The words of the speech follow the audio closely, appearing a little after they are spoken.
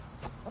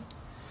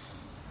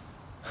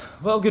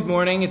Well, good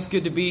morning. It's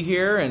good to be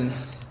here, and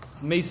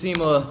it may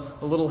seem a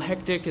little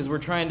hectic as we're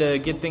trying to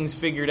get things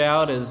figured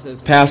out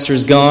as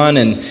Pastor's gone,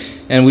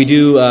 and we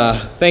do,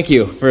 thank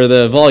you for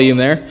the volume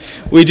there.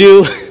 We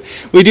do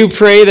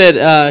pray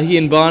that he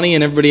and Bonnie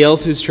and everybody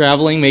else who's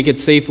traveling make it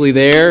safely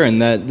there,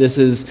 and that this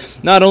is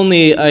not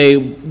only a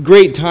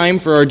great time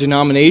for our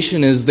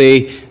denomination as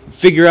they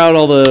figure out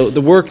all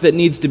the work that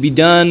needs to be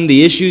done,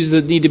 the issues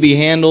that need to be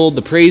handled,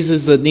 the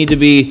praises that need to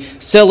be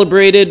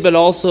celebrated, but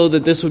also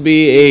that this would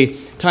be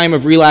a time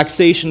of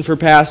relaxation for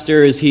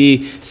Pastor as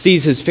he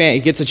sees he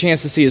gets a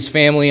chance to see his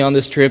family on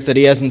this trip that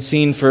he hasn't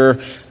seen for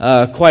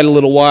quite a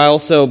little while.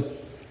 So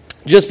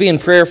just be in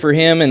prayer for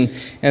him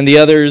and the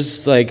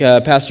others like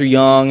Pastor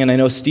Young, and I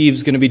know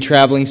Steve's going to be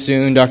traveling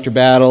soon, Dr.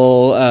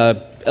 Battle,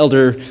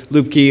 Elder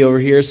Lupke over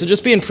here. So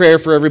just be in prayer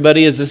for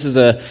everybody as this is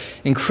a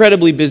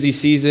incredibly busy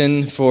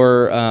season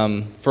for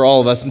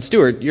all of us. And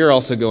Stuart, you're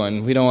also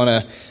going. We don't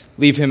want to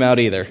leave him out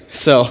either.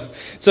 So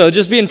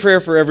just be in prayer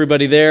for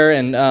everybody there.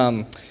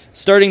 And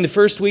starting the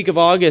first week of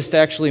August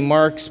actually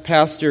marks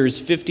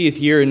Pastor's 50th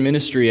year in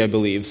ministry, I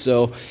believe.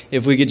 So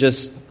if we could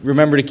just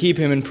remember to keep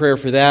him in prayer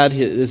for that,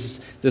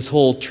 this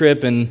whole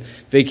trip and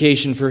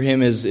vacation for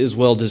him is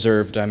well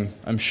deserved,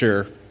 I'm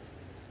sure.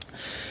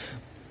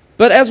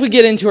 But as we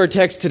get into our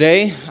text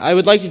today, I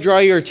would like to draw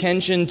your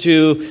attention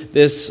to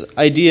this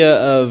idea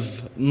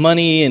of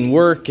money and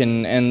work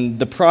and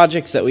the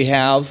projects that we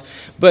have.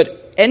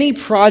 But any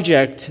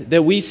project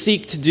that we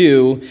seek to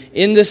do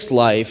in this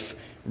life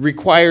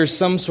requires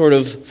some sort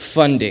of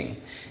funding.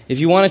 If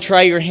you want to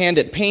try your hand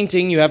at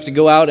painting, you have to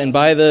go out and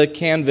buy the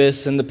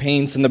canvas and the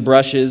paints and the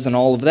brushes and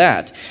all of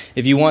that.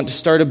 If you want to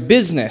start a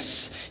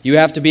business, you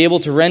have to be able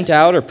to rent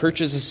out or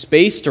purchase a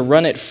space to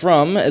run it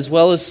from, as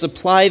well as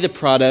supply the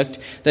product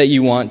that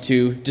you want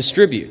to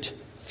distribute.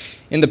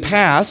 In the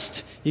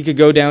past, you could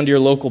go down to your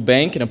local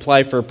bank and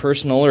apply for a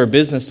personal or a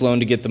business loan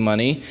to get the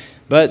money,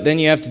 but then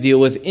you have to deal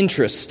with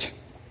interest.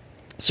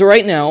 So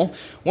right now,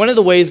 one of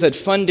the ways that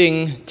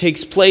funding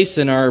takes place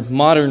in our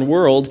modern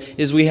world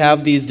is we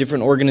have these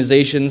different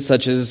organizations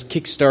such as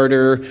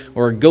Kickstarter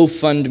or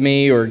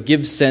GoFundMe or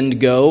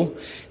GiveSendGo.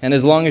 And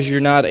as long as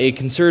you're not a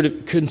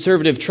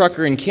conservative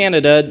trucker in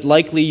Canada,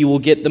 likely you will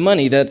get the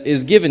money that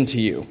is given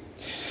to you.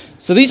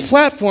 So these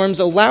platforms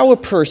allow a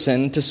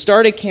person to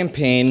start a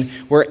campaign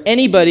where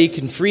anybody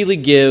can freely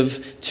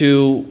give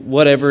to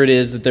whatever it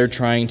is that they're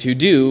trying to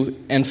do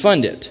and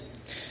fund it.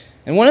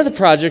 And one of the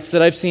projects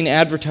that I've seen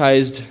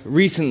advertised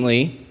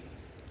recently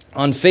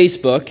on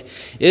Facebook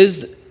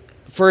is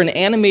for an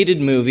animated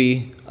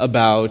movie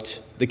about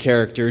the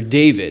character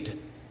David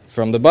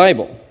from the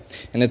Bible.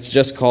 And it's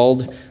just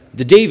called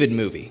The David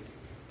Movie.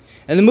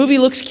 And the movie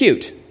looks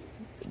cute.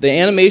 The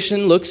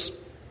animation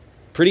looks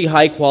pretty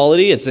high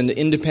quality. It's an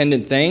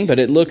independent thing, but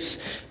it looks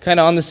kind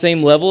of on the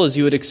same level as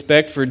you would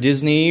expect for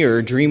Disney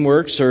or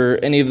DreamWorks or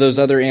any of those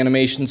other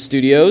animation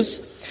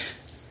studios.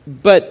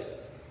 But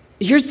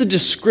here's the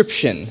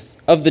description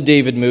of the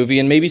David movie,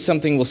 and maybe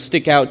something will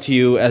stick out to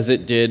you as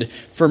it did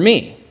for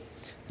me.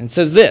 And it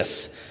says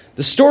this: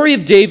 the story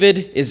of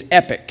David is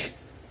epic,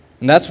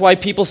 and that's why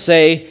people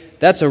say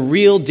that's a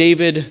real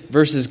David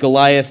versus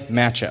Goliath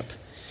matchup.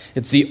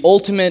 It's the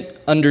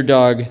ultimate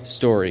underdog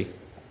story.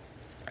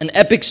 An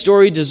epic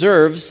story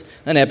deserves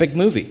an epic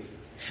movie,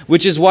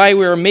 which is why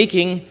we're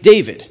making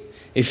David,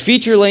 a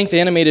feature-length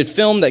animated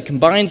film that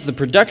combines the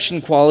production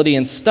quality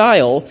and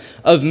style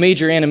of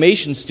major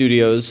animation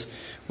studios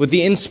with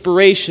the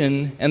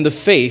inspiration and the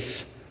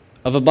faith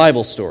of a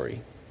Bible story.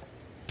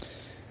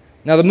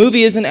 Now, the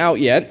movie isn't out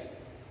yet,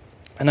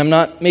 and I'm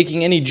not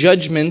making any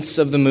judgments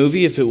of the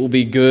movie if it will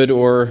be good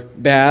or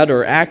bad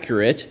or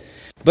accurate,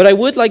 but I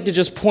would like to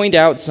just point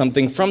out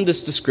something from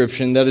this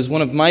description that is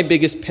one of my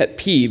biggest pet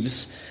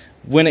peeves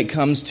when it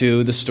comes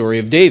to the story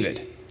of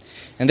David.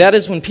 And that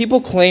is when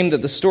people claim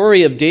that the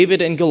story of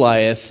David and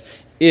Goliath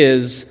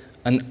is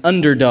an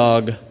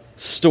underdog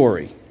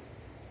story.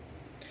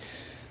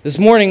 This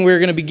morning we're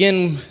going to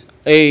begin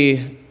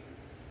a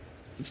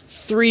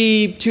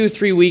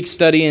 2-3 week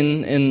study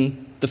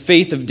in the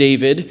faith of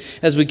David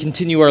as we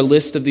continue our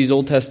list of these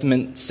Old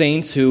Testament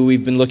saints who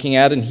we've been looking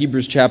at in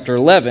Hebrews chapter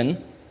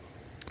 11.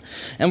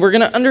 And we're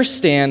going to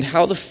understand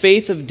how the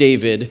faith of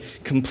David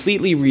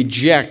completely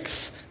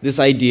rejects this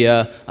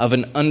idea of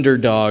an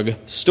underdog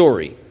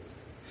story.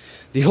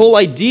 The whole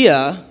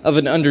idea of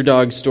an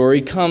underdog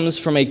story comes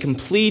from a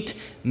complete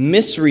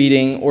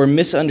misreading or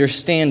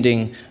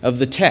misunderstanding of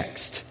the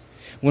text.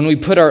 When we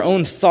put our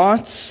own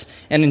thoughts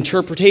and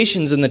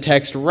interpretations in the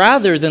text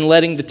rather than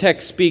letting the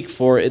text speak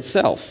for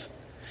itself.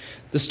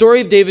 The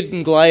story of David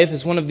and Goliath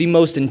is one of the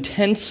most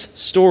intense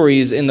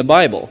stories in the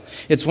Bible.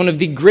 It's one of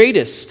the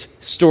greatest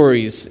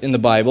stories in the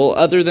Bible,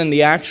 other than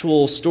the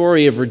actual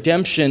story of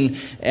redemption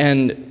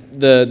and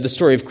the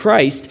story of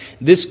Christ.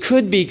 This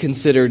could be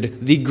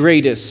considered the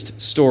greatest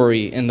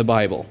story in the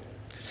Bible.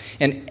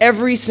 And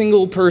every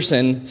single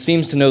person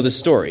seems to know this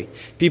story.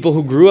 People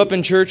who grew up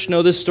in church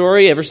know this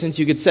story. Ever since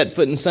you could set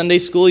foot in Sunday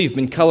school, you've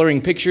been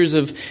coloring pictures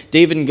of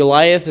David and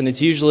Goliath, and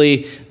it's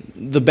usually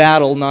the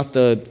battle, not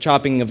the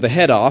chopping of the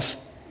head off.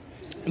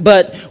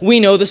 But we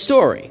know the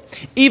story.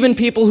 Even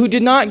people who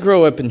did not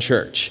grow up in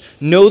church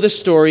know the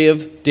story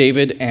of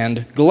David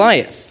and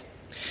Goliath.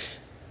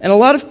 And a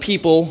lot of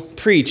people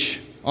preach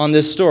on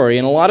this story,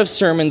 and a lot of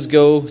sermons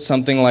go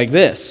something like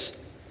this.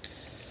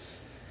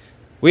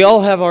 We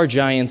all have our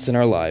giants in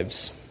our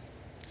lives,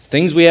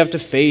 things we have to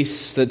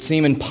face that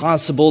seem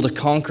impossible to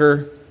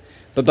conquer,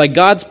 but by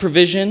God's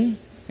provision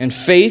and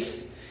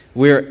faith,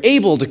 we are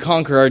able to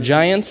conquer our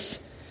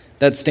giants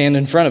that stand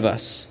in front of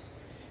us.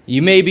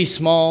 You may be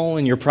small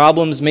and your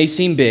problems may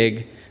seem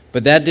big,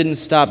 but that didn't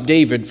stop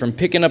David from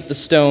picking up the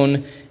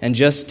stone and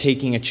just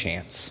taking a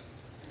chance.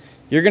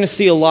 You're going to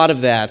see a lot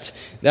of that.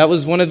 That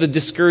was one of the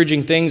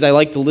discouraging things. I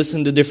like to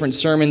listen to different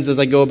sermons as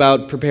I go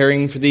about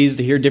preparing for these,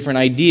 to hear different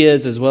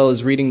ideas as well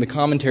as reading the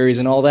commentaries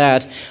and all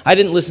that. I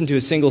didn't listen to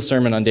a single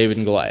sermon on David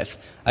and Goliath.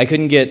 I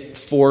couldn't get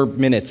 4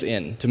 minutes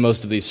in to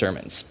most of these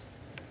sermons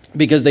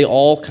because they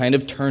all kind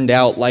of turned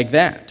out like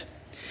that.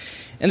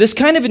 And this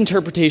kind of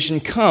interpretation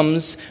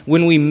comes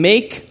when we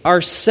make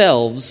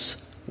ourselves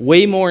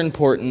way more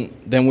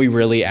important than we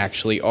really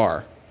actually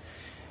are.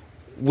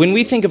 When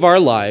we think of our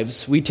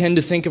lives, we tend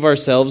to think of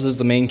ourselves as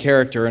the main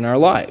character in our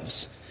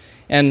lives.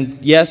 And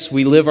yes,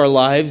 we live our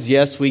lives.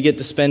 Yes, we get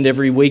to spend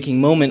every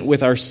waking moment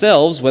with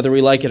ourselves, whether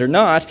we like it or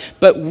not.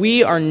 But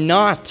we are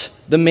not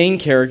the main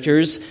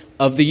characters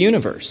of the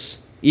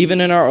universe, even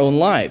in our own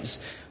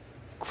lives.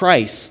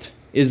 Christ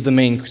is the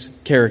main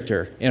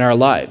character in our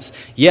lives.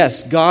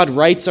 Yes, God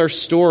writes our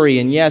story,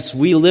 and yes,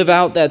 we live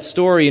out that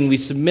story, and we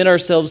submit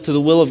ourselves to the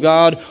will of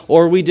God,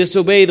 or we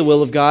disobey the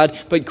will of God,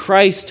 but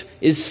Christ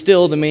is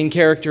still the main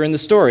character in the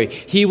story.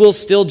 He will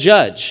still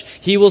judge.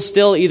 He will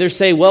still either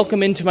say,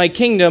 "Welcome into my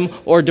kingdom,"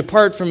 or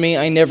 "Depart from me,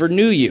 I never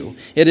knew you."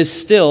 It is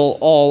still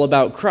all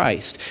about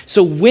Christ.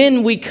 So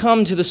when we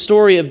come to the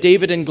story of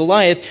David and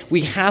Goliath,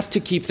 we have to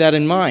keep that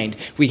in mind.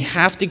 We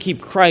have to keep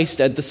Christ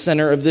at the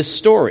center of this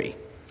story.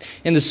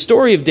 In the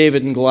story of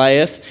David and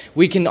Goliath,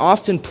 we can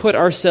often put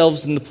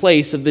ourselves in the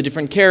place of the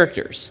different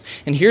characters.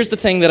 And here's the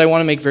thing that I want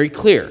to make very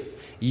clear.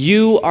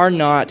 You are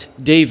not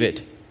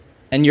David,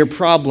 and your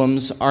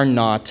problems are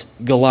not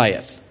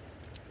Goliath.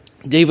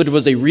 David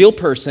was a real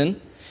person,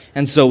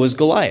 and so was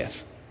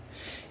Goliath.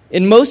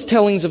 In most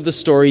tellings of the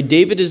story,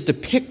 David is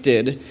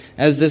depicted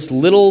as this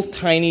little,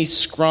 tiny,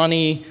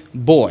 scrawny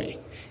boy.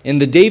 In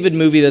the David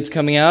movie that's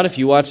coming out, if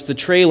you watch the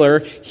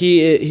trailer,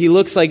 he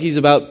looks like he's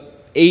about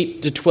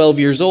 8 to 12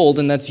 years old,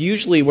 and that's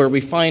usually where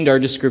we find our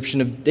description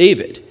of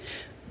David.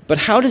 But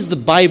how does the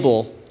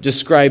Bible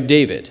describe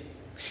David?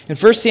 In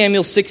 1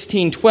 Samuel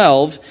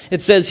 16:12,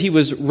 it says he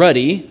was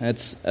ruddy,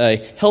 that's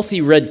a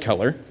healthy red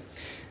color,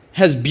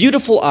 has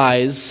beautiful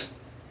eyes,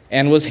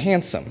 and was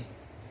handsome.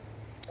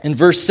 In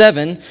verse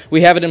 7,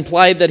 we have it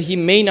implied that he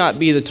may not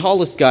be the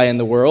tallest guy in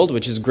the world,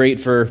 which is great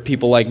for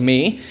people like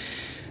me.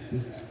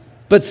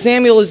 But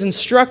Samuel is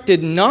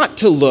instructed not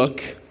to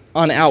look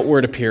on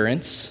outward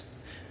appearance,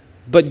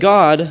 but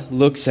God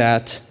looks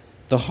at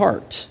the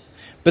heart.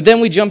 But then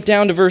we jump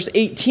down to verse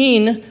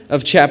 18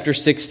 of chapter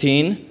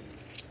 16,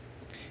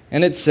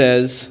 and it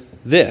says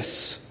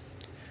this.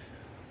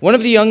 One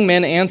of the young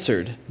men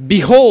answered,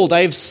 "Behold,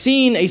 I have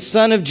seen a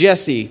son of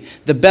Jesse,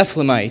 the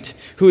Bethlehemite,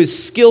 who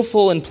is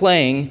skillful in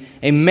playing,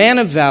 a man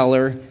of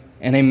valor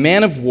and a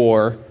man of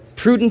war,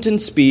 prudent in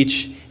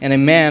speech, and a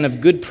man of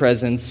good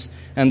presence,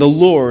 and the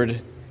Lord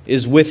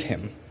is with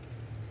him."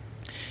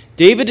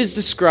 David is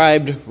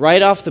described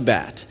right off the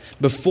bat,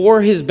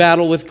 before his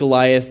battle with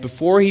Goliath,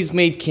 before he's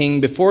made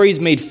king, before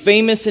he's made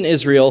famous in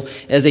Israel,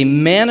 as a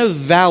man of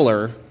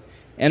valor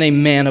and a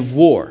man of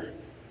war.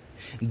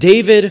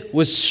 David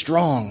was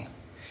strong.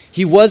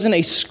 He wasn't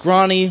a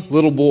scrawny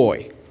little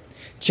boy.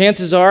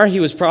 Chances are he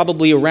was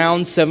probably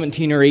around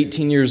 17 or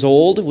 18 years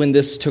old when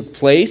this took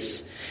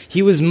place.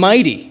 He was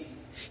mighty.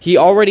 He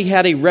already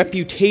had a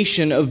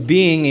reputation of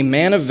being a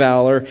man of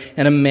valor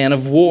and a man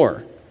of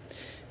war.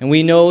 And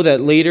we know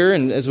that later,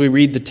 and as we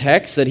read the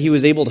text, that he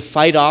was able to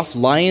fight off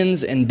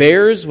lions and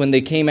bears when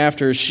they came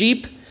after his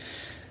sheep.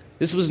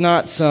 This was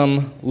not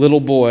some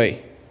little boy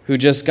who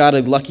just got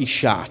a lucky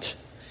shot.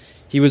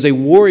 He was a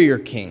warrior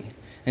king,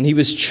 and he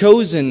was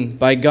chosen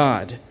by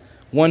God,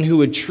 one who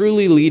would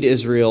truly lead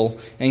Israel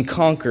and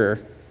conquer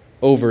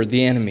over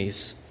the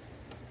enemies.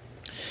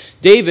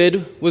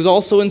 David was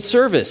also in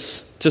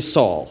service to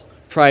Saul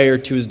prior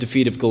to his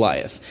defeat of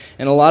Goliath.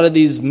 In a lot of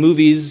these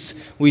movies,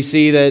 we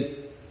see that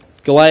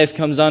Goliath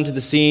comes onto the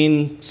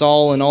scene,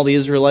 Saul and all the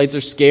Israelites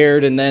are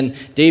scared, and then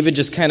David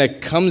just kind of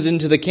comes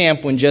into the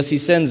camp when Jesse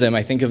sends him.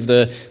 I think of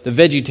the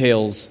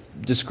VeggieTales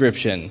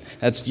description.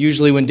 That's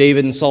usually when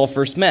David and Saul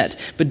first met.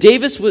 But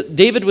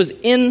David was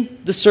in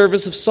the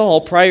service of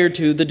Saul prior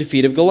to the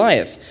defeat of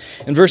Goliath.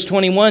 In verse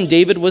 21,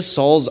 David was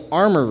Saul's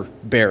armor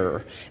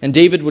bearer, and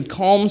David would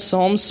calm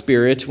Saul's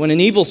spirit when an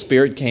evil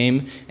spirit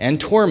came and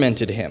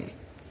tormented him.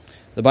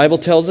 The Bible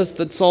tells us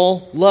that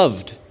Saul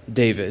loved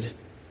David.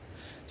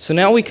 So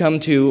now we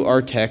come to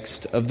our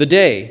text of the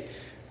day,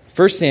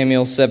 1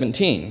 Samuel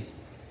 17.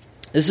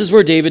 This is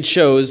where David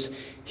shows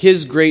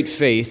his great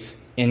faith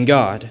in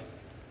God.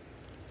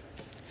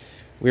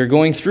 We are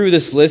going through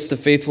this list of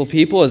faithful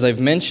people, as I've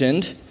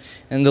mentioned,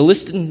 And the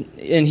list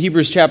in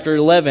Hebrews chapter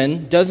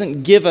 11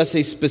 doesn't give us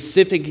a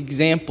specific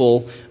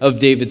example of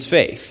David's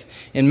faith.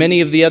 In many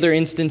of the other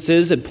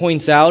instances, it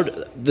points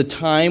out the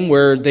time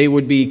where they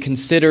would be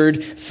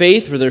considered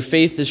faith, where their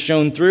faith is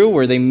shown through,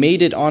 where they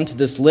made it onto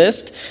this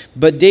list.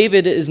 But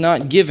David is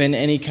not given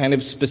any kind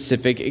of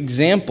specific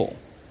example.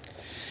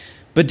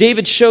 But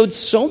David showed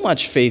so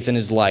much faith in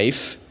his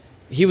life.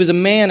 He was a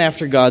man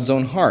after God's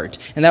own heart.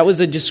 And that was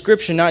a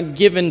description not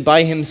given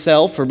by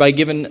himself or by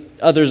given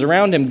others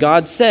around him.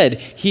 God said,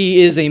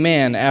 he is a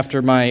man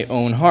after my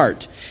own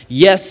heart.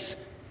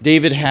 Yes,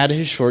 David had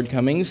his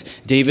shortcomings.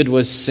 David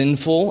was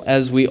sinful,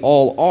 as we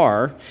all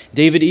are.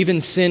 David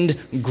even sinned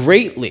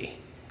greatly,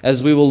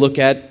 as we will look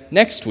at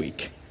next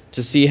week,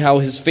 to see how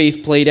his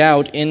faith played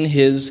out in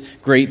his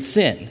great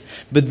sin.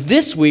 But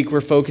this week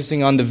we're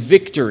focusing on the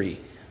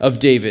victory of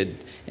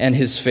David and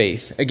his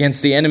faith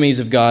against the enemies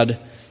of God,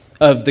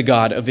 of the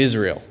God of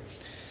Israel.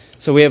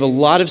 So we have a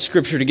lot of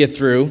scripture to get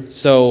through,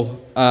 so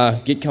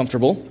get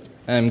comfortable.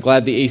 I'm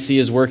glad the AC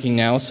is working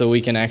now, so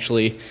we can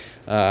actually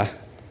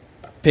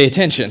pay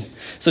attention.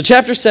 So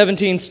chapter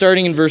 17,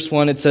 starting in verse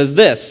 1, it says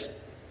this.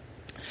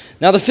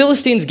 Now the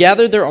Philistines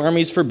gathered their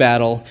armies for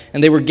battle,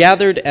 and they were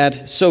gathered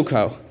at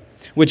Socoh,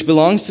 which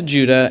belongs to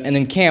Judah, and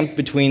encamped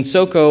between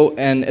Socoh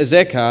and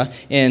Azekah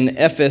in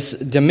Ephes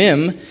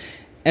Dammim.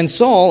 And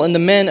Saul and the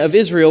men of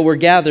Israel were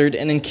gathered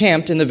and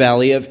encamped in the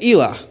valley of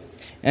Elah,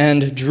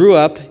 and drew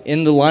up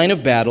in the line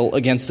of battle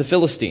against the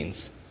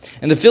Philistines.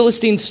 And the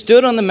Philistines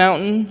stood on the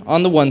mountain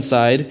on the one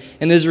side,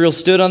 and Israel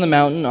stood on the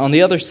mountain on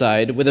the other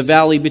side, with a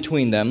valley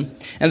between them.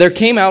 And there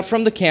came out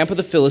from the camp of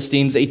the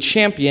Philistines a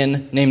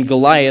champion named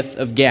Goliath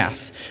of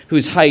Gath,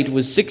 whose height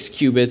was 6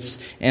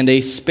 cubits and a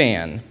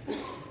span.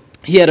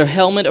 He had a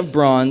helmet of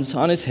bronze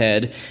on his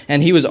head,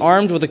 and he was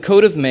armed with a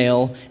coat of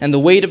mail, and the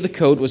weight of the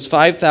coat was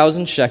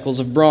 5,000 shekels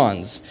of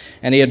bronze.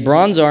 And he had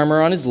bronze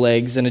armor on his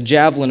legs, and a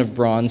javelin of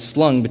bronze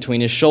slung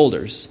between his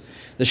shoulders.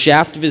 The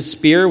shaft of his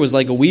spear was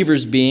like a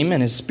weaver's beam,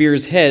 and his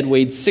spear's head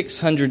weighed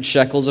 600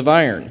 shekels of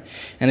iron.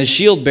 And his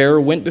shield-bearer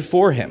went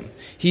before him.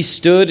 He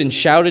stood and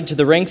shouted to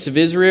the ranks of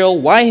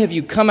Israel, Why have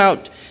you come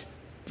out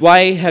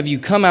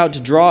to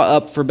draw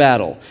up for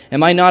battle?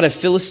 Am I not a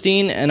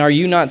Philistine, and are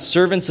you not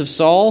servants of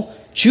Saul?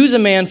 Choose a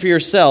man for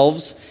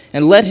yourselves,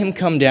 and let him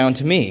come down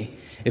to me.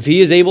 If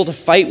he is able to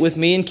fight with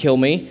me and kill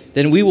me,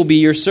 then we will be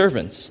your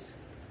servants.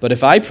 But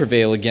if I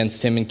prevail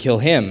against him and kill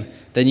him,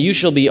 then you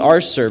shall be our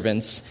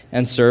servants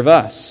and serve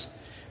us.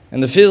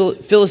 And the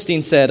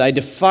Philistine said, I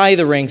defy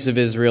the ranks of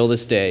Israel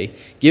this day.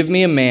 Give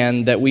me a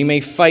man that we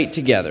may fight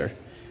together.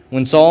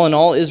 When Saul and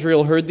all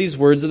Israel heard these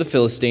words of the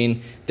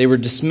Philistine, they were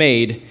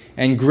dismayed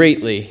and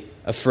greatly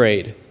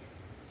afraid.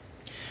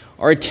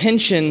 Our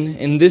attention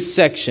in this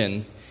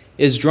section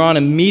is drawn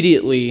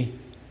immediately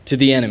to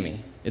the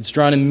enemy. It's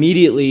drawn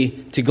immediately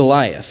to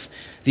Goliath.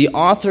 The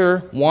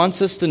author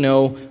wants us to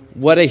know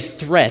what a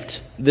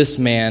threat this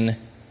man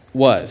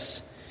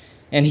was.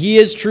 And he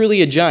is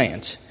truly a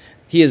giant.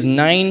 He is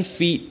 9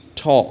 feet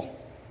tall.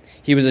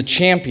 He was a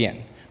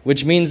champion,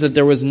 which means that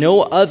there was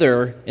no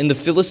other in the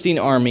Philistine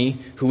army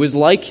who was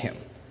like him.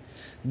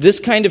 This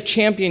kind of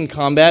champion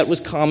combat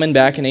was common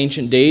back in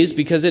ancient days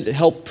because it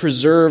helped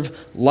preserve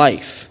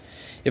life.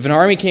 If an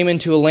army came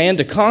into a land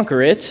to conquer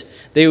it,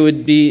 they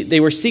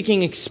were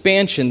seeking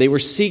expansion. They were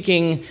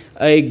seeking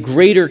a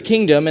greater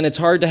kingdom, and it's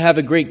hard to have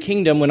a great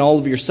kingdom when all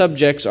of your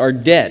subjects are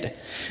dead.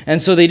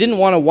 And so they didn't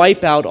want to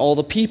wipe out all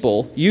the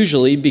people,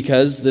 usually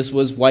because this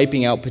was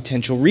wiping out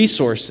potential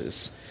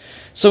resources.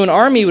 So an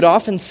army would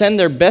often send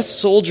their best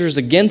soldiers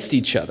against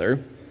each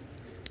other,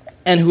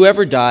 and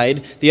whoever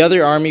died, the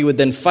other army would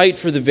then fight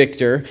for the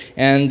victor,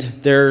 and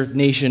their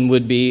nation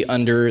would be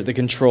under the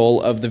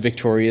control of the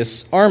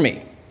victorious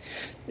army.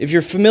 If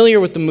you're familiar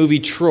with the movie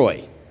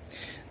Troy,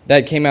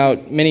 that came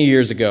out many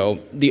years ago,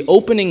 the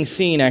opening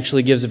scene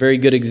actually gives a very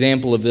good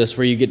example of this,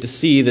 where you get to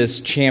see this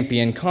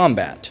champion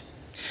combat.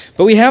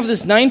 But we have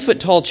this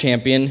 9-foot-tall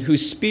champion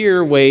whose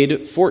spear weighed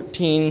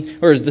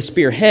the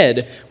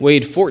spearhead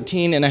weighed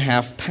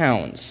 14.5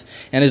 pounds,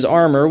 and his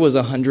armor was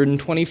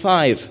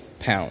 125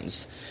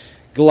 pounds.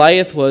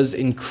 Goliath was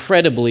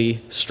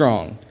incredibly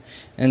strong.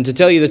 And to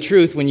tell you the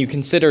truth, when you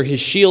consider his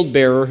shield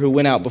bearer who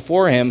went out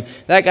before him,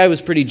 that guy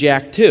was pretty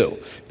jacked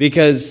too.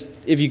 Because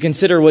if you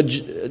consider what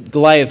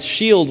Goliath's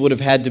shield would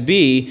have had to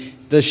be,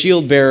 the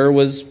shield bearer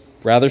was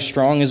rather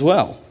strong as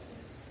well.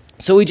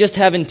 So we just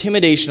have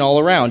intimidation all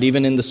around.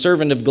 Even in the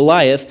servant of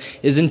Goliath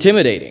is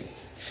intimidating.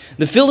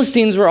 The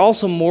Philistines were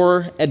also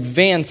more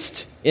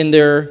advanced in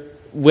their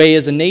way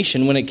as a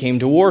nation when it came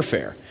to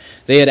warfare.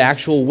 They had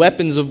actual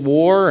weapons of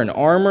war and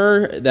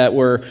armor that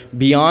were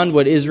beyond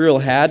what Israel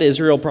had.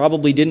 Israel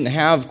probably didn't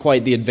have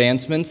quite the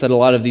advancements that a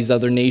lot of these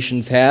other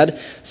nations had.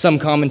 Some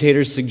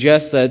commentators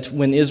suggest that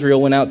when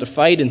Israel went out to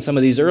fight in some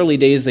of these early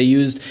days, they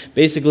used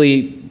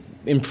basically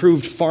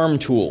improved farm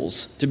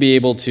tools to be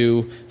able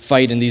to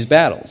fight in these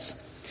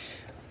battles.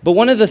 But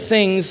one of the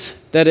things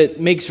that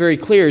it makes very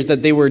clear is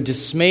that they were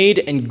dismayed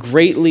and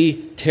greatly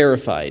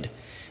terrified.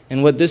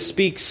 And what this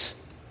speaks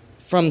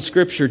from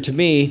Scripture to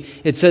me,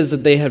 it says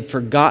that they had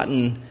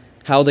forgotten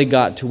how they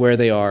got to where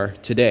they are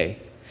today.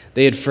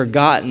 They had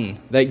forgotten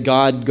that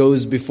God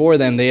goes before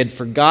them. They had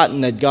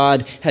forgotten that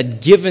God had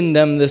given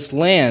them this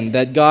land,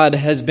 that God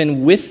has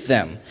been with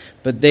them,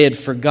 but they had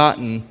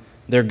forgotten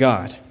their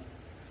God.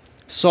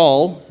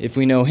 Saul, if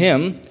we know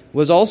him,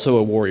 was also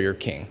a warrior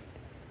king.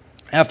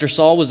 After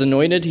Saul was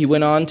anointed, he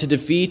went on to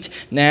defeat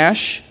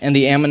Nash and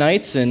the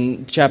Ammonites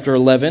in chapter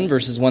 11,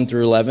 verses 1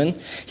 through 11.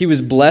 He was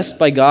blessed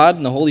by God,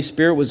 and the Holy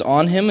Spirit was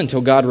on him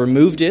until God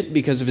removed it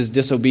because of his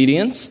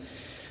disobedience.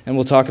 And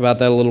we'll talk about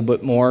that a little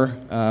bit more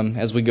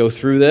as we go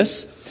through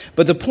this.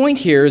 But the point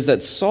here is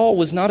that Saul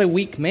was not a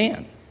weak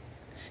man.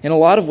 In a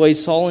lot of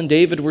ways, Saul and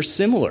David were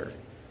similar.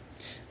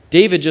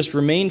 David just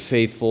remained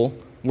faithful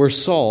where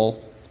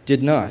Saul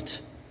did not.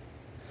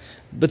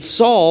 But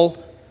Saul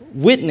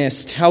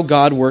witnessed how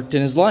God worked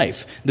in his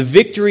life, the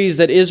victories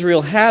that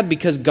Israel had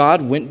because God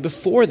went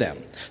before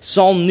them.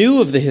 Saul knew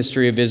of the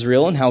history of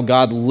Israel and how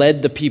God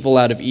led the people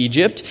out of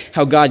Egypt,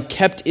 how God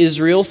kept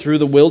Israel through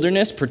the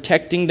wilderness,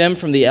 protecting them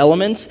from the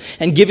elements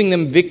and giving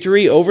them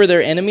victory over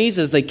their enemies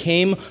as they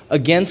came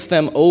against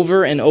them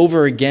over and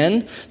over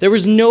again. There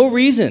was no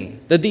reason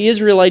that the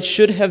Israelites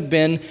should have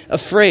been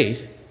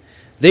afraid.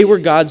 They were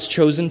God's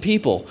chosen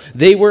people.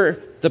 They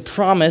were the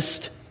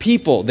promised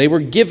people. They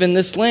were given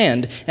this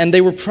land, and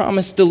they were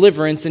promised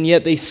deliverance, and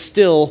yet they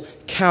still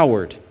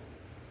cowered.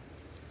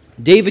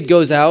 David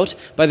goes out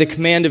by the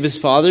command of his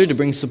father to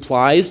bring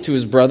supplies to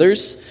his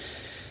brothers,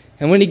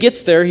 and when he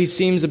gets there, he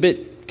seems a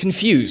bit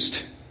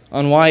confused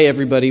on why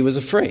everybody was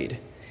afraid.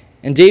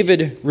 And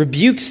David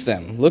rebukes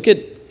them. Look at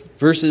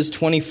verses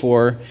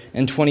 24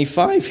 and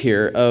 25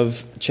 here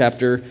of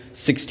chapter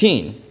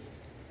 17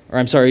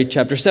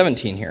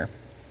 here.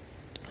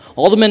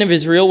 All the men of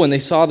Israel, when they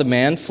saw the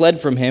man, fled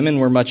from him and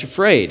were much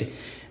afraid.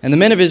 And the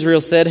men of Israel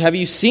said, "Have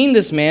you seen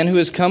this man who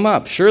has come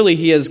up? Surely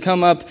he has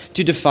come up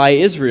to defy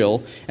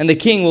Israel. And the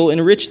king will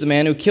enrich the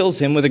man who kills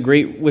him with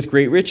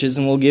great riches,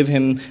 and will give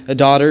him a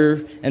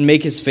daughter and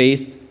make his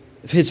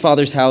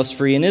father's house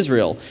free in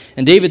Israel."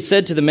 And David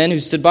said to the men who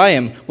stood by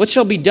him, "What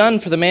shall be done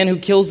for the man who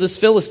kills this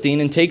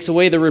Philistine and takes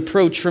away the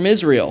reproach from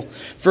Israel?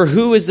 For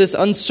who is this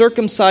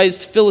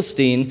uncircumcised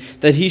Philistine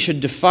that he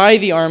should defy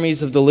the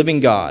armies of the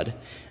living God?"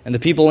 And the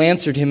people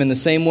answered him in the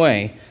same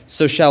way,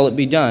 "So shall it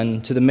be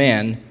done to the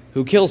man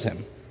who kills him."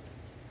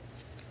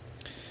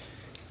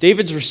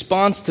 David's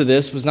response to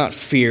this was not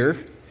fear.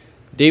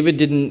 David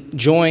didn't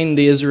join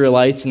the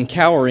Israelites in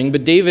cowering,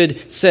 but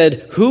David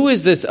said, "Who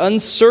is this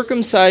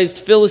uncircumcised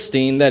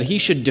Philistine that he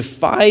should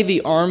defy the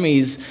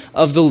armies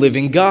of the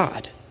living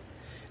God?"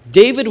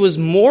 David was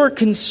more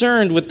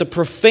concerned with the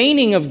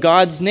profaning of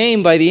God's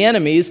name by the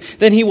enemies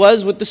than he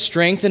was with the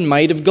strength and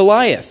might of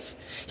Goliath.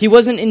 He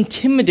wasn't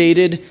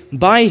intimidated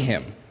by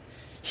him.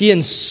 He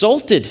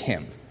insulted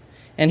him,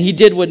 and he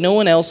did what no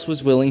one else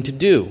was willing to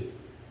do,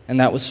 and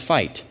that was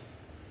fight.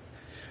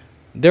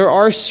 There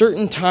are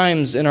certain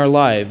times in our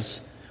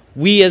lives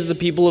we as the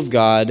people of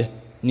God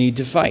need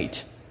to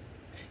fight.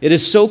 It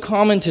is so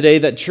common today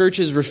that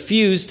churches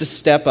refuse to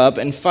step up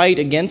and fight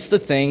against the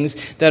things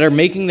that are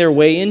making their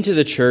way into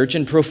the church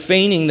and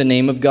profaning the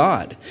name of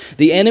God.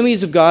 The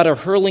enemies of God are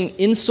hurling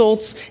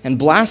insults and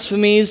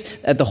blasphemies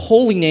at the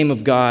holy name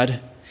of God,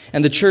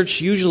 and the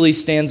church usually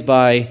stands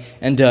by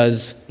and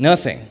does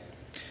nothing.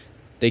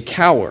 They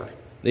cower.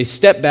 They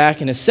step back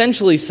and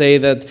essentially say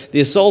that the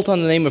assault on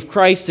the name of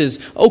Christ is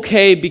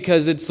okay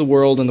because it's the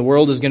world, and the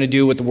world is going to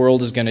do what the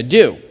world is going to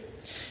do.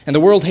 And the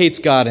world hates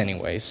God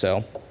anyway,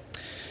 so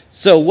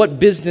what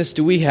business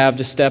do we have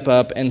to step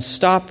up and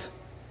stop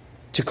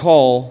to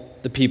call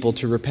the people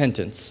to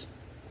repentance?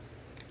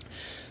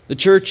 The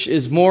church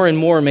is more and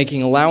more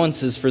making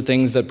allowances for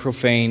things that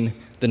profane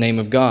the name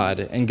of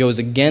God and goes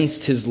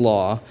against his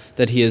law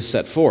that he has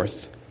set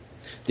forth.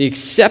 The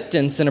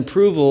acceptance and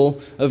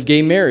approval of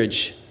gay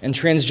marriage and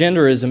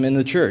transgenderism in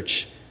the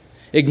church,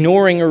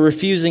 ignoring or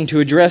refusing to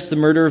address the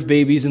murder of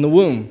babies in the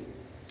womb.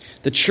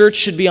 The church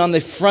should be on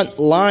the front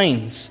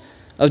lines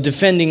of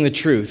defending the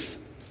truth,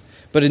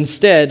 but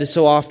instead,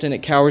 so often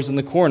it cowers in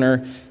the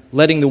corner,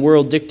 letting the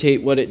world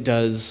dictate what it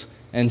does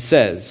and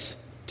says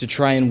to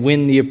try and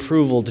win the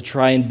approval, to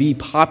try and be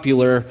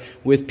popular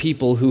with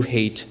people who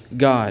hate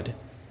God.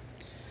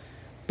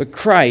 But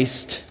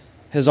Christ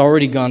has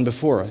already gone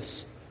before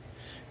us.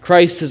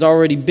 Christ has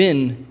already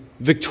been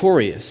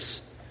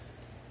victorious.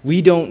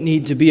 We don't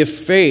need to be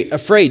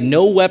afraid.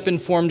 No weapon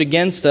formed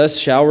against us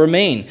shall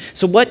remain.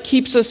 So what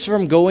keeps us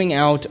from going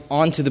out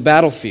onto the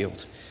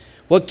battlefield?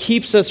 What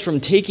keeps us from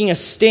taking a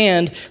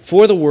stand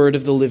for the word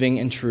of the living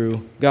and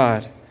true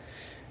God?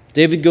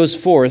 David goes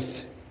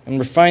forth, and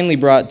we're finally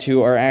brought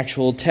to our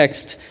actual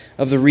text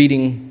of the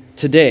reading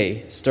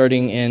today,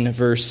 starting in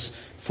verse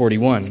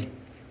 41.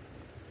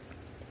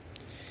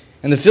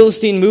 And the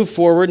Philistine moved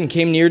forward and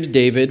came near to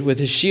David with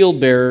his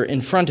shield-bearer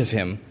in front of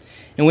him.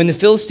 And when the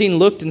Philistine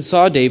looked and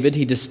saw David,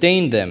 he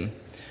disdained them,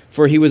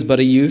 for he was but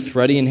a youth,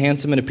 ruddy and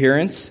handsome in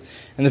appearance.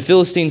 And the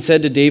Philistine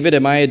said to David,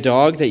 "Am I a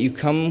dog that you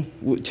come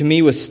to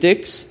me with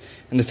sticks?"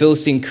 And the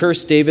Philistine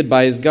cursed David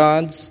by his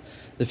gods.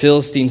 The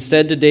Philistine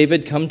said to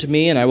David, "Come to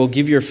me, and I will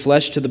give your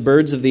flesh to the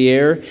birds of the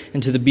air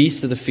and to the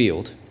beasts of the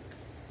field."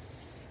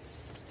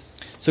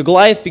 So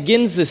Goliath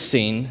begins this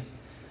scene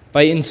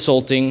by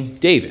insulting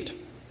David.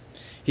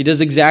 He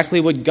does exactly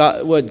what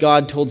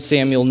God told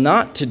Samuel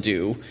not to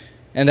do,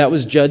 and that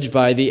was judged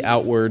by the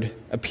outward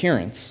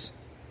appearance.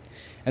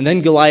 And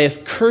then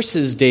Goliath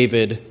curses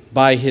David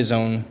by his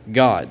own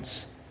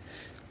gods.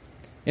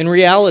 In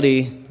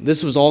reality,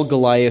 this was all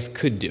Goliath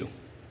could do.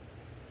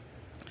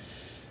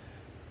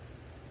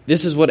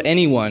 This is what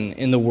anyone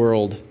in the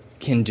world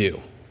can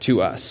do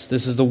to us.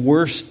 This is the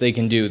worst they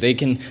can do. They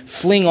can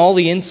fling all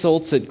the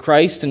insults at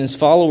Christ and his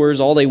followers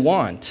all they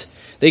want.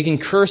 They can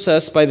curse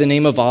us by the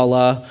name of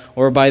Allah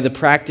or by the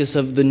practice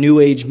of the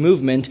New Age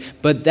movement,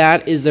 but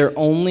that is their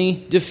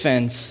only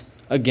defense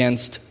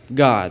against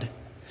God.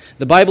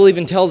 The Bible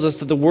even tells us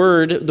that the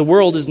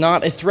world is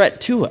not a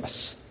threat to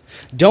us.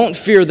 Don't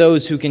fear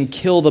those who can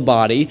kill the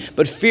body,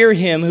 but fear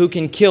him who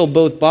can kill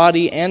both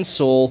body and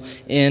soul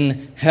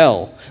in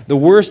hell. The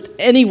worst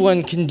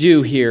anyone can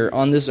do here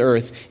on this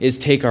earth is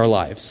take our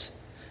lives.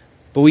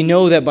 But we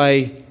know that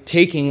by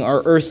taking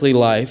our earthly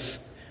life,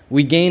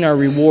 we gain our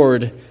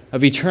reward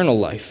of eternal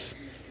life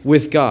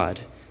with God.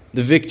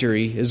 The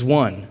victory is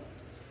won.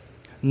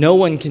 No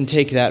one can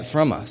take that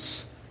from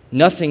us.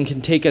 Nothing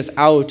can take us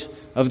out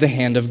of the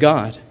hand of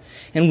God.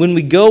 And when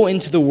we go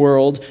into the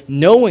world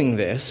knowing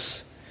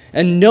this,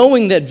 and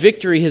knowing that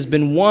victory has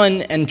been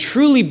won and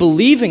truly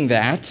believing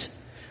that,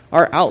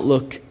 our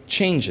outlook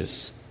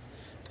changes.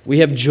 We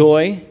have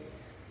joy,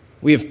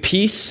 we have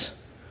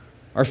peace,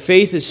 our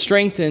faith is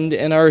strengthened,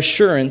 and our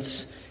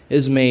assurance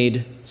is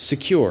made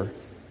secure.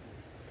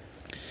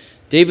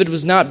 David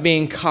was not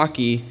being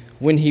cocky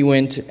when he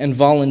went and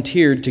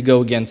volunteered to go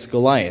against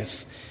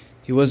Goliath.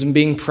 He wasn't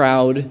being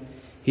proud.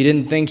 He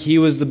didn't think he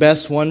was the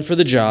best one for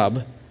the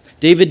job.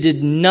 David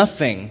did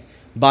nothing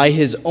by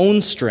his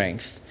own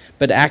strength,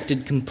 but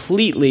acted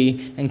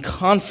completely and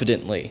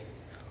confidently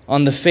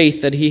on the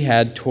faith that he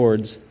had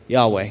towards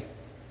Yahweh.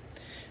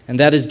 And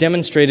that is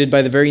demonstrated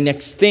by the very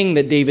next thing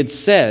that David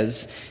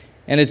says,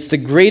 and it's the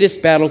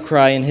greatest battle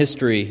cry in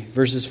history,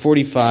 verses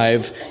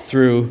 45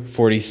 through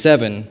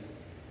 47.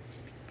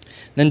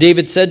 Then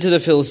David said to the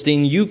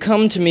Philistine, "You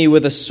come to me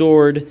with a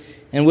sword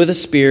and with a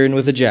spear and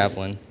with a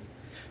javelin,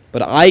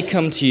 but I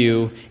come to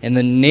you in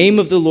the name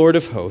of the Lord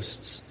of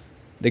hosts,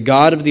 the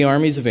God of the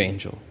armies of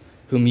angels,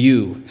 whom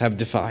you have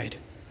defied.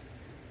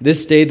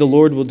 This day the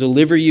Lord will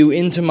deliver you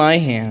into my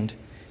hand,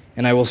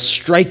 and I will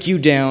strike you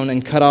down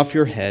and cut off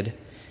your head,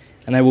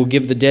 and I will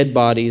give the dead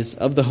bodies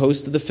of the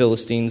host of the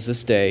Philistines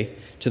this day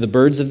to the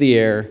birds of the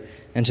air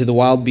and to the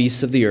wild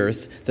beasts of the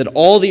earth, that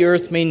all the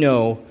earth may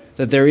know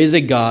that there is a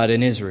God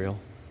in Israel,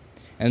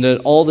 and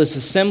that all this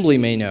assembly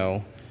may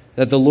know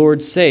that the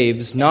Lord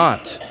saves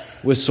not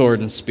with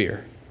sword and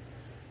spear.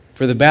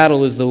 For the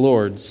battle is the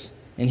Lord's,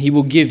 and he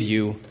will give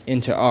you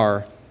into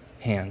our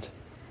hand."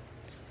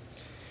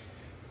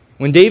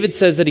 When David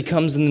says that he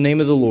comes in the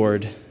name of the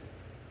Lord,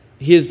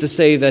 he is to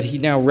say that he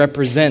now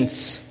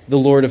represents the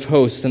Lord of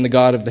hosts and the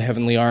God of the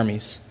heavenly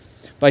armies.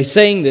 By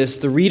saying this,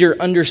 the reader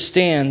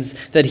understands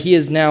that he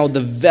is now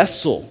the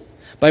vessel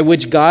by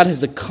which God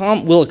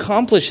will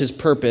accomplish his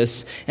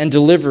purpose and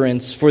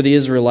deliverance for the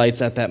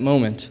Israelites at that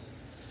moment.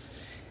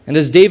 And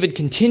as David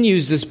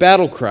continues this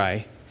battle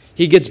cry,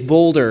 he gets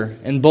bolder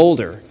and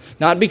bolder,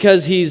 not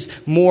because he's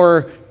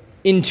more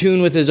in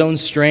tune with his own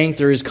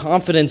strength or his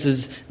confidence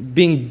is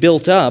being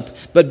built up,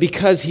 but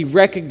because he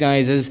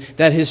recognizes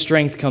that his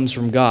strength comes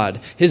from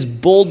God. His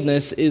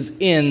boldness is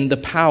in the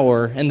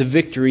power and the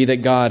victory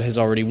that God has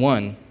already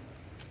won.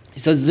 He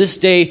says, "This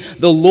day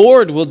the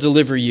Lord will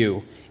deliver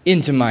you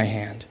into my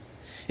hand."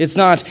 It's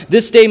not,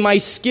 "This day my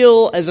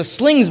skill as a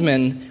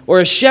slingsman or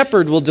a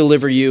shepherd will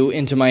deliver you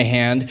into my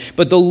hand,"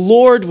 but the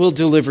Lord will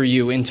deliver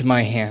you into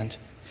my hand.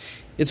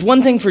 It's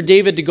one thing for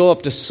David to go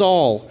up to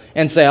Saul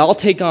and say, "I'll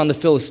take on the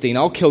Philistine,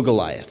 I'll kill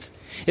Goliath."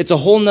 It's a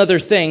whole other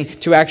thing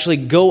to actually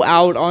go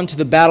out onto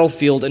the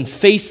battlefield and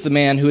face the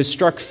man who has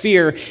struck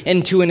fear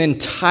into an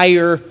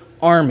entire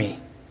army.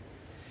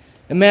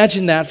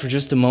 Imagine that for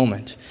just a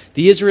moment.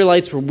 The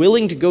Israelites were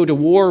willing to go to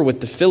war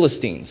with the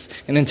Philistines,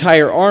 an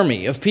entire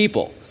army of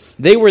people.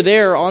 They were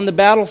there on the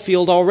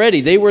battlefield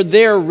already. They were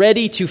there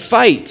ready to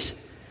fight.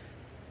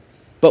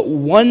 But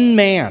one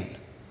man,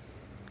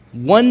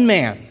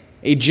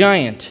 a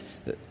giant,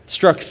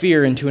 struck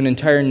fear into an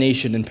entire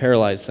nation and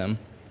paralyzed them.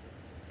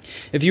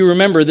 If you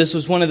remember, this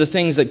was one of the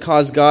things that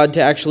caused God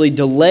to actually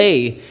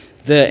delay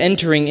the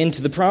entering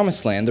into the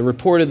promised land, the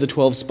report of the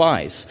 12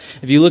 spies.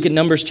 If you look at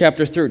Numbers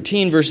chapter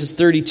 13, verses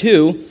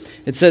 32,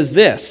 it says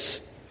this.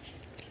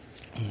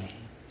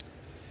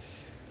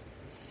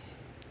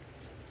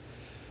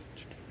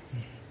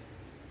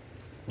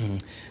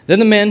 Then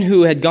the men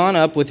who had gone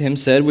up with him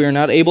said, "We are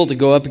not able to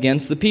go up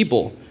against the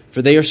people,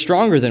 for they are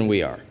stronger than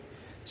we are."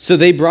 So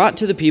they brought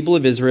to the people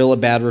of Israel a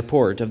bad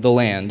report of the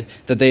land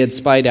that they had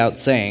spied out,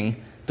 saying,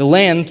 "The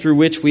land through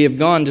which we have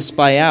gone to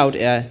spy out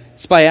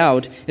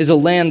is a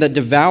land that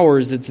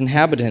devours its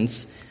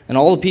inhabitants, and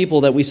all the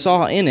people that we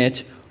saw in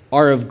it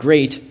are of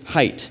great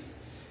height."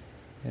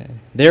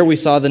 There we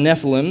saw the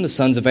Nephilim, the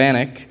sons of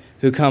Anak,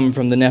 who come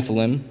from the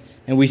Nephilim,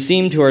 and we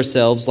seemed to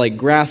ourselves like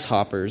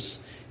grasshoppers,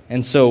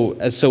 and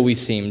so we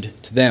seemed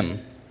to them.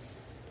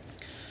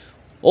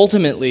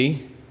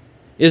 Ultimately,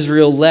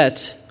 Israel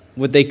let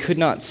what they could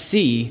not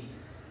see,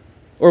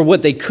 or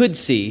what they could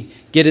see,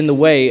 get in the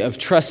way of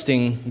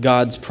trusting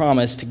God's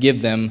promise to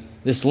give them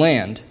this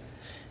land.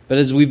 But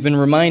as we've been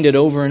reminded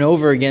over and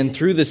over again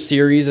through this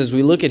series, as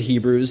we look at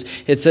Hebrews,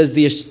 it says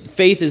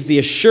faith is the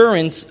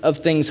assurance of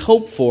things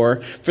hoped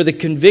for the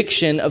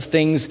conviction of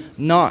things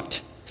not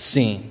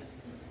seen.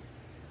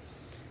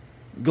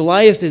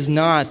 Goliath is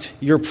not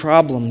your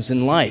problems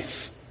in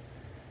life.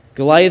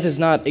 Goliath is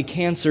not a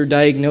cancer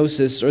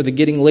diagnosis or the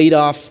getting laid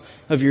off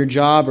of your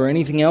job or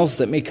anything else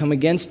that may come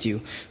against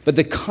you, but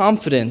the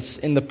confidence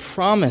in the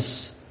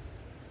promises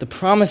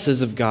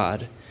of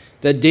God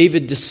that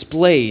David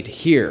displayed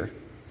here.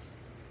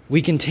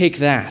 We can take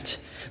that.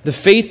 The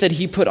faith that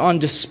he put on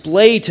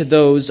display to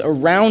those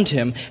around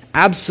him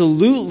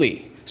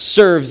absolutely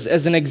serves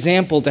as an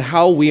example to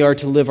how we are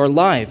to live our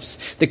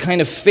lives, the kind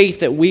of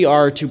faith that we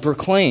are to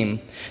proclaim,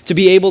 to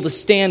be able to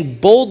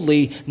stand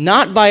boldly,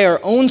 not by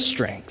our own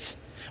strength,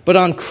 but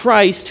on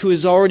Christ, who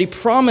has already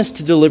promised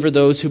to deliver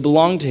those who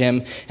belong to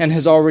him and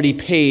has already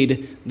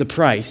paid the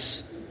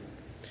price.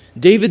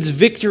 David's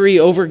victory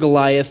over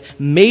Goliath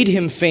made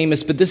him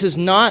famous, but this is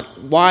not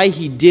why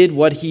he did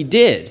what he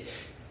did.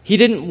 He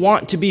didn't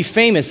want to be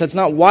famous. That's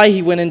not why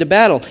he went into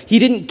battle. He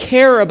didn't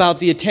care about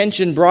the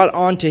attention brought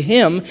onto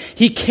him.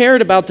 He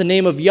cared about the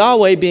name of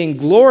Yahweh being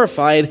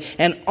glorified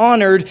and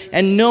honored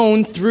and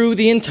known through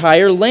the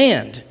entire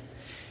land.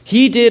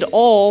 He did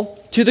all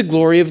to the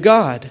glory of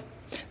God.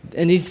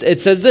 And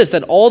it says this,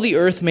 that all the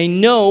earth may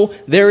know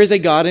there is a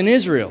God in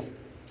Israel.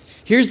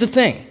 Here's the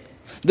thing.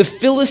 The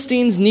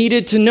Philistines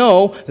needed to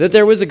know that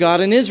there was a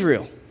God in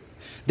Israel.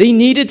 They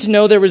needed to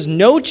know there was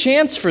no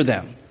chance for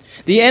them.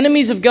 The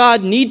enemies of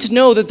God need to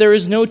know that there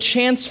is no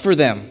chance for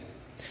them.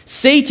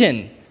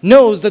 Satan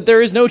knows that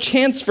there is no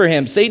chance for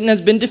him. Satan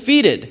has been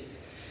defeated.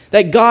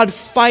 That God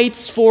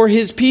fights for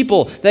his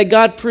people, that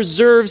God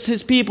preserves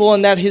his people,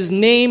 and that his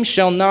name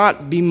shall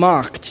not be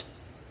mocked.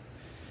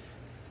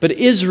 But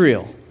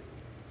Israel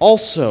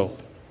also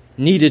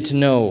needed to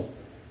know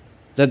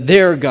that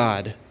their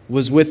God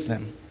was with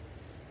them.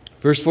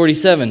 Verse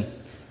 47,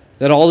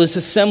 that all this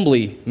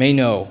assembly may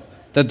know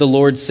that the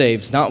Lord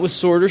saves, not with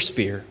sword or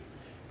spear,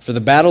 for the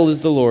battle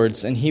is the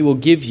Lord's, and he will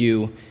give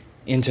you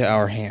into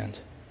our hand.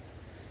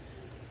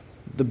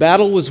 The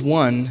battle was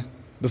won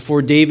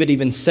before David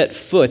even set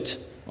foot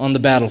on the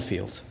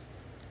battlefield.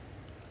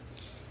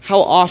 How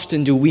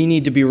often do we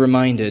need to be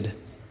reminded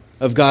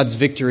of God's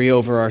victory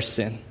over our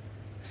sin?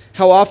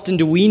 How often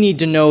do we need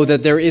to know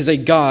that there is a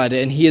God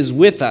and he is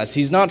with us?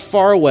 He's not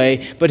far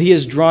away, but he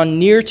is drawn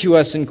near to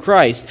us in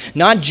Christ.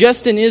 Not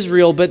just in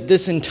Israel, but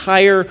this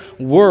entire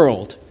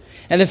world.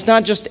 And it's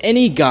not just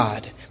any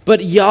God,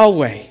 but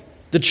Yahweh,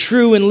 the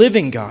true and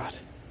living God.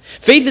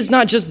 Faith is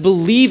not just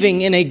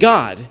believing in a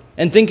God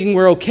and thinking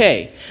we're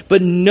okay,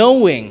 but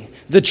knowing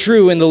the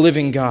true and the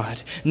living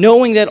God,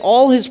 knowing that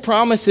all his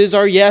promises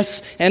are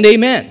yes and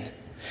amen.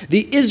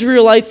 The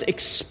Israelites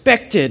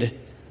expected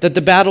that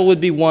the battle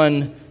would be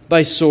won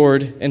by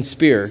sword and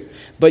spear,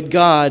 but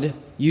God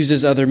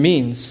uses other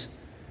means.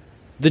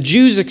 The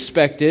Jews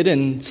expected,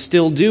 and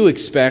still do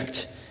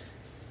expect,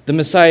 the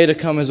Messiah to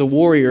come as a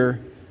warrior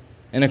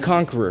and a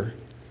conqueror.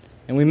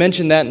 And we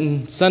mentioned that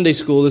in Sunday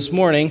school this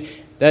morning,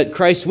 that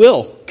Christ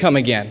will come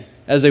again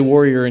as a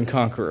warrior and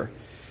conqueror.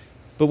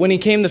 But when he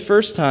came the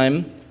first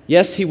time,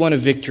 yes, he won a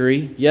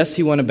victory, yes,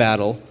 he won a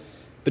battle,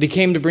 but he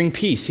came to bring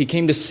peace. He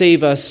came to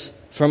save us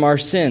from our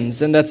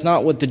sins, and that's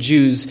not what the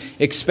Jews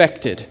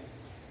expected.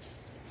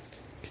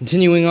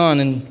 Continuing on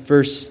in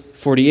verse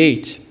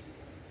 48.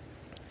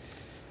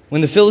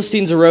 When the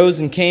Philistines arose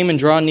and came and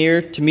drew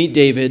near to meet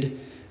David,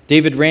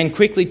 David ran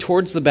quickly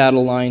towards the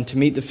battle line to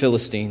meet the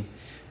Philistine.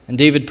 And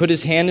David put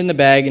his hand in the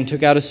bag and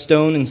took out a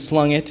stone and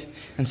slung it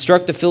and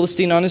struck the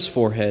Philistine on his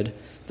forehead.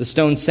 The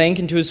stone sank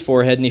into his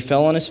forehead and he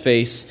fell on his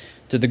face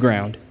to the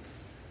ground.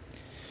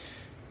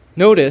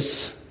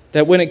 Notice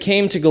that when it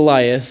came to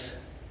Goliath,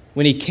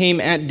 when he came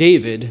at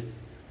David,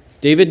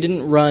 David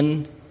didn't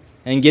run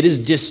and get his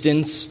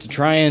distance to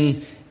try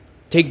and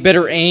take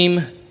better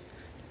aim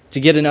to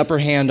get an upper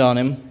hand on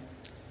him.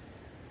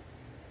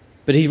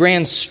 But he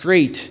ran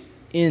straight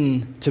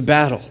into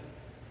battle.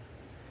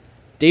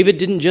 David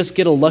didn't just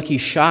get a lucky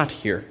shot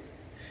here.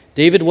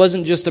 David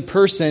wasn't just a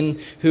person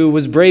who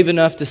was brave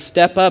enough to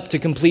step up to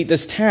complete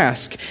this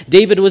task.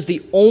 David was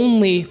the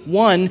only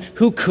one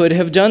who could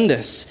have done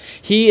this.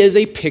 He is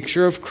a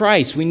picture of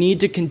Christ. We need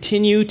to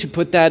continue to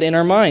put that in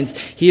our minds.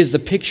 He is the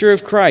picture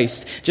of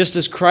Christ. Just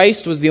as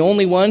Christ was the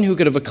only one who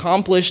could have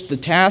accomplished the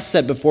task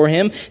set before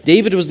him,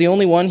 David was the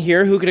only one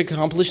here who could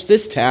accomplish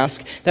this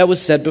task that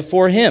was set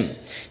before him.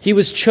 He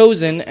was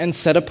chosen and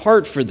set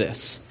apart for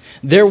this.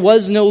 There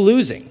was no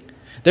losing.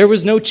 There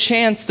was no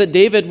chance that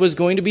David was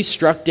going to be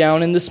struck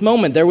down in this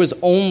moment. There was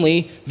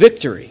only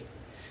victory.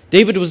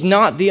 David was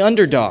not the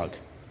underdog.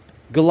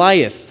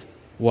 Goliath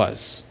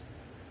was.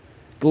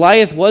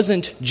 Goliath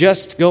wasn't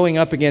just going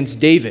up against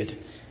David,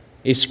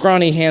 a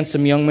scrawny,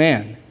 handsome young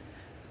man,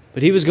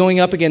 but he was going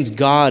up against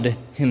God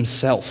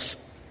himself.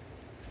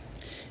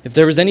 If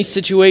there was any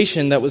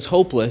situation that was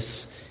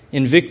hopeless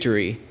in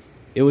victory,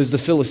 it was the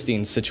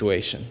Philistines'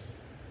 situation.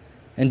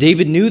 And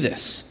David knew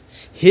this.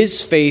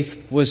 His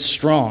faith was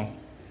strong.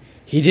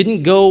 He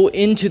didn't go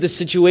into the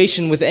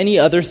situation with any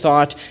other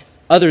thought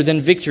other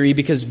than victory,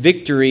 because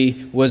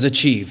victory was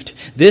achieved.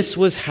 This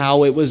was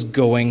how it was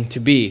going to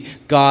be.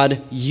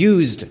 God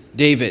used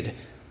David.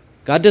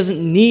 God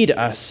doesn't need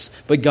us,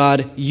 but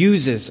God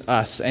uses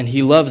us, and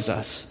He loves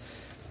us.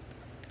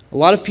 A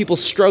lot of people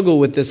struggle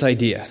with this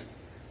idea.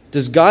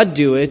 Does God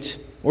do it,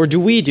 or do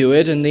we do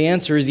it? And the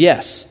answer is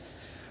yes.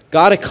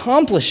 God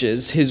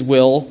accomplishes His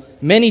will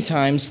many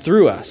times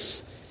through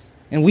us,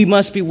 and we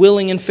must be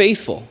willing and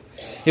faithful.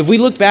 If we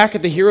look back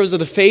at the heroes of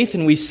the faith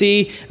and we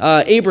see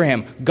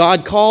Abraham,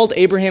 God called,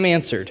 Abraham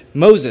answered.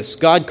 Moses,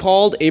 God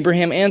called,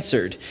 Abraham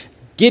answered.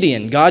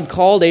 Gideon, God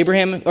called,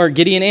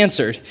 Gideon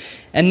answered.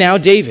 And now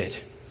David.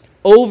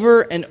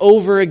 Over and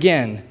over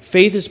again,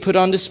 faith is put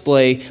on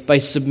display by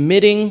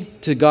submitting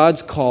to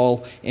God's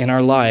call in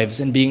our lives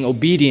and being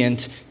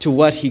obedient to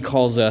what He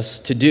calls us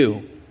to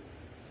do.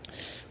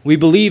 We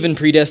believe in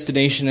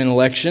predestination and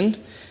election.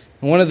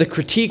 And one of the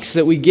critiques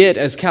that we get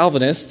as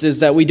Calvinists is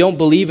that we don't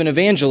believe in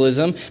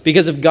evangelism,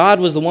 because if God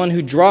was the one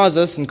who draws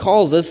us and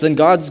calls us, then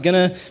God's going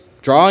to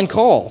draw and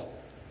call.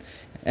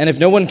 And if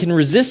no one can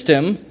resist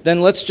Him,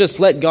 then let's just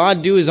let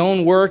God do His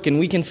own work and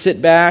we can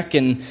sit back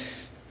and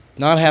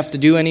not have to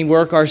do any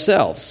work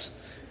ourselves.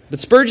 But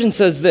Spurgeon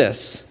says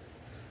this: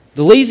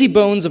 the lazy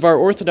bones of our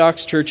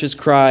Orthodox churches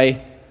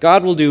cry,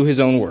 God will do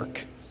His own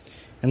work.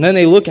 And then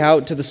they look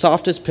out to the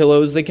softest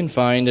pillows they can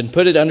find and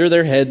put it under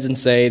their heads and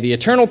say, the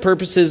eternal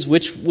purposes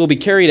which will be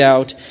carried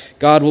out,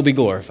 God will be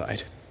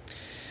glorified.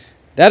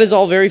 That is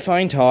all very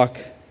fine talk,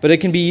 but it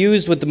can be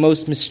used with the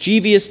most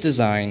mischievous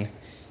design.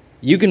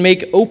 You can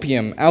make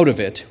opium out of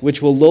it,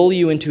 which will lull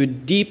you into a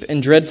deep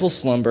and dreadful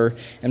slumber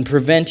and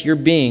prevent your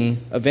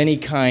being of any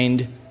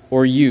kind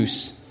or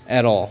use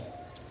at all.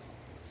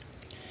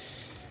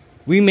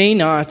 We may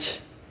not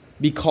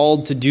be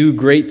called to do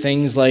great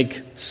things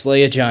like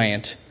slay a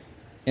giant,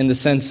 in the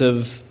sense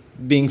of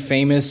being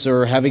famous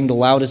or having the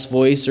loudest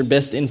voice or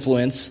best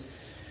influence,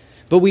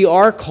 but we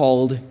are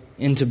called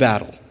into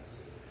battle.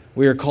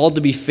 We are called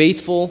to be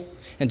faithful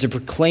and to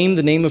proclaim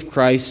the name of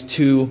Christ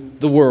to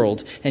the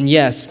world. And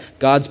yes,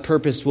 God's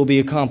purpose will be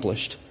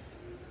accomplished.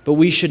 But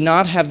we should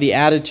not have the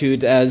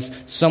attitude as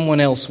someone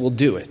else will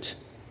do it.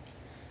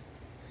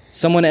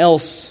 Someone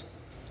else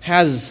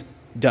has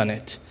done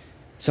it.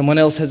 Someone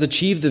else has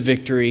achieved the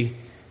victory,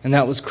 and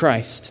that was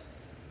Christ.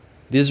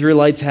 The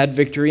Israelites had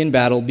victory in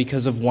battle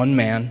because of one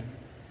man.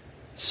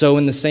 So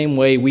in the same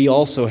way, we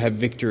also have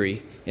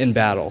victory in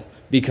battle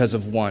because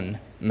of one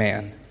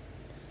man.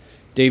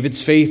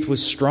 David's faith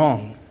was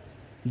strong.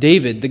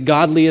 David, the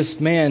godliest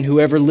man who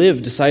ever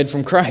lived aside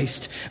from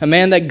Christ, a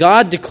man that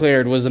God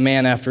declared was a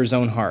man after His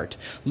own heart,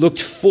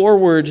 looked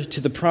forward to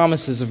the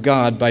promises of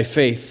God by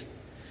faith.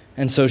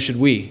 And so should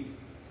we.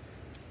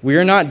 We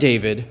are not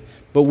David,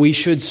 but we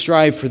should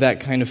strive for that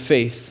kind of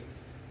faith.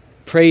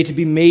 Pray to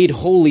be made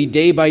holy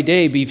day by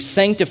day, be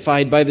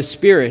sanctified by the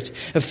Spirit,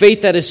 a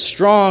faith that is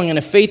strong and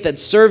a faith that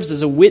serves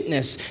as a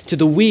witness to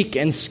the weak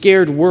and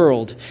scared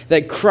world,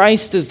 that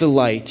Christ is the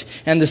light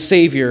and the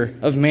Savior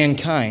of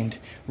mankind.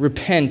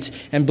 Repent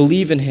and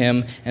believe in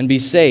Him and be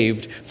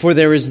saved, for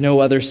there is no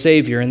other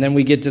Savior. And then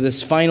we get to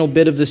this final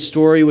bit of the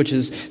story, which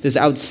is this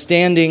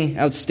outstanding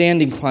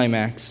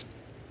climax.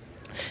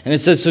 And it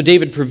says, so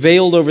David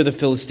prevailed over the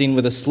Philistine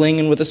with a sling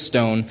and with a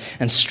stone,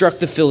 and struck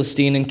the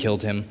Philistine and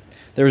killed him.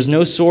 There was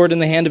no sword in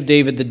the hand of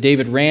David, that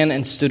David ran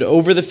and stood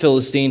over the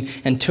Philistine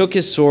and took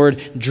his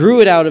sword,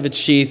 drew it out of its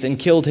sheath, and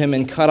killed him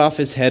and cut off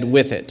his head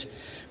with it.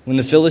 When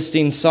the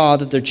Philistines saw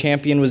that their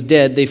champion was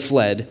dead, they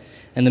fled.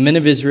 And the men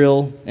of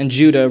Israel and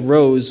Judah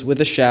rose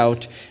with a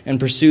shout and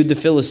pursued the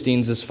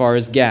Philistines as far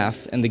as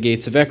Gath and the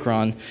gates of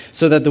Ekron,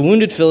 so that the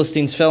wounded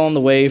Philistines fell on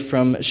the way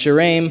from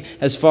Shaaraim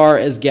as far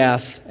as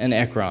Gath and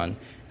Ekron.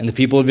 And the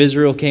people of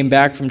Israel came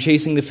back from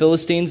chasing the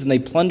Philistines, and they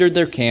plundered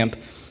their camp.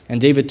 And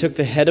David took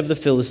the head of the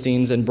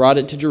Philistines and brought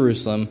it to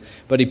Jerusalem,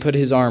 but he put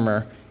his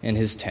armor in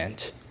his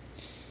tent.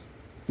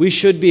 We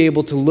should be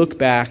able to look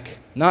back,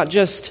 not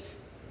just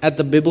at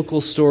the biblical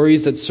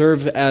stories that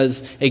serve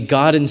as a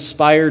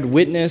God-inspired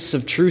witness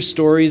of true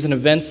stories and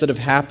events that have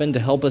happened to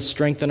help us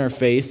strengthen our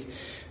faith,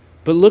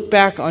 but look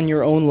back on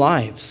your own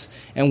lives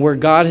and where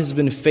God has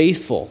been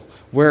faithful,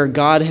 where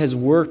God has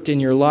worked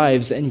in your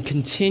lives, and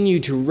continue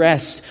to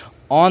rest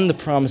on the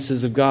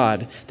promises of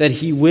God, that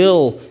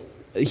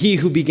He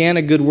who began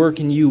a good work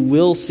in you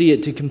will see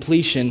it to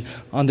completion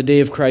on the day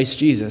of Christ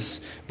Jesus.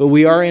 But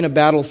we are in a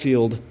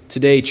battlefield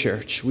today,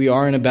 church. We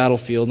are in a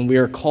battlefield, and we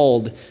are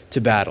called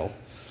to battle.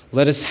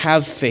 Let us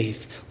have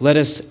faith. Let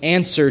us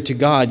answer to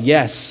God,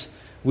 yes,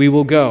 we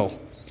will go.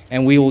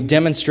 And we will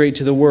demonstrate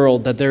to the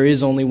world that there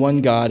is only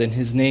one God, and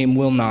His name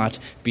will not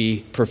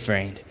be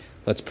profaned.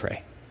 Let's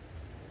pray.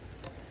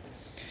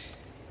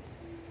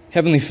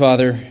 Heavenly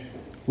Father,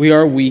 we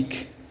are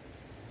weak.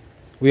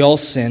 We all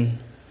sin.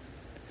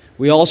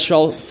 We all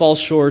shall fall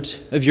short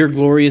of your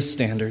glorious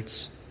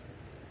standards.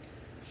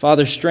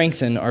 Father,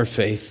 strengthen our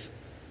faith.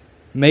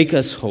 Make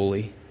us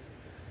holy.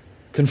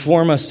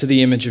 Conform us to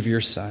the image of your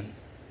Son.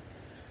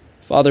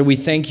 Father, we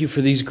thank you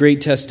for these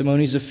great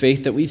testimonies of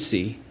faith that we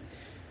see.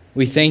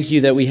 We thank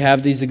you that we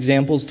have these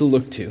examples to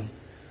look to.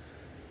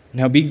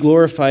 Now be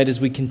glorified as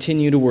we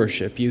continue to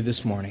worship you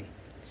this morning.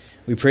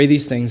 We pray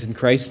these things in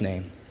Christ's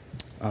name.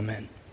 Amen.